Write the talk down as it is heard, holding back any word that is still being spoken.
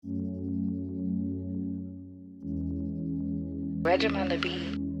Regiment on the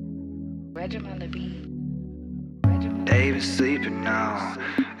beat. Regiment on the beat. They been sleeping now,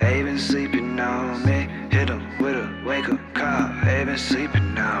 they been sleeping on me. Hit 'em with a wake up call. They been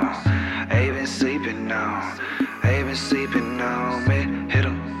sleeping now, they been sleeping now, they been sleeping on me. Hit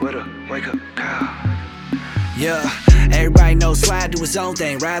 'em with a wake up call. Yeah, everybody knows Sly do his own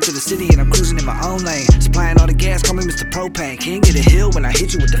thing. Ride to the city and I'm cruising in my own lane. Supplying all the gas, call me Mr. Propane. King of the hill when I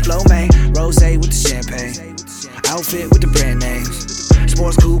hit you with the flow, man. Rosé with the champagne, outfit with the brand names.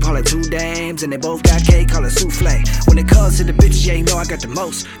 Sports coupe, holla 2 dames, and they both got cake, call it souffle. When it comes to the bitches, yeah, you know I got the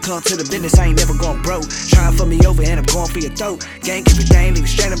most. Come to the business, I ain't never going broke. Trying for me over, and I'm going for your throat. Gang, keep it dang, leave it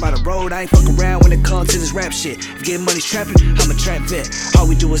stranded by the road. I ain't fuck around when it comes to this rap shit. If getting money's trapping, I'm a trap vet. All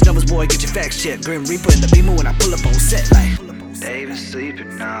we do is numbers, boy, get your facts checked. Grim Reaper in the Beamer when I pull up on set, like. They been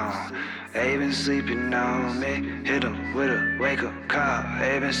sleeping now, they been sleeping on me. Hit 'em with a wake up call.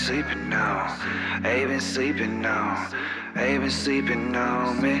 They been sleeping now, they been sleeping now, they been sleeping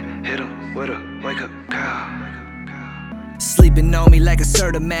on me. Hit 'em with a wake up call. Sleeping on me like a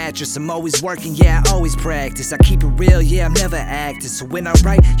certain mattress. I'm always working, yeah, I always practice. I keep it real, yeah, I'm never acting. So when I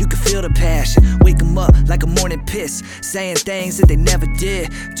write, you can feel the passion. Wake 'em up like a morning piss. Saying things that they never did,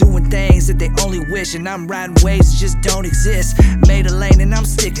 doing things that they only wish. And I'm riding waves that just don't exist. Made a lane and I'm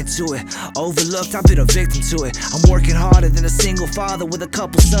sticking to it. Overlooked, I've been a victim to it. I'm working harder than a single father with a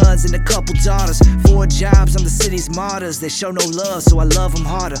couple sons and a couple daughters. 4 jobs, I'm the city's martyrs. They show no love, so I love them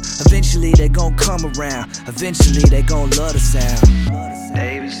harder. Eventually they gon' come around. Eventually they gon' love the sound.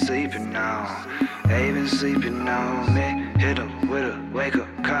 They been sleeping now, they been sleeping on me. Hit 'em with a wake up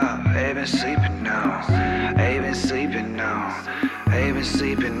call. They been sleeping now, they been sleeping now, they been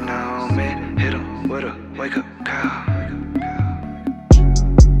sleeping on me. Hit 'em with a wake up call.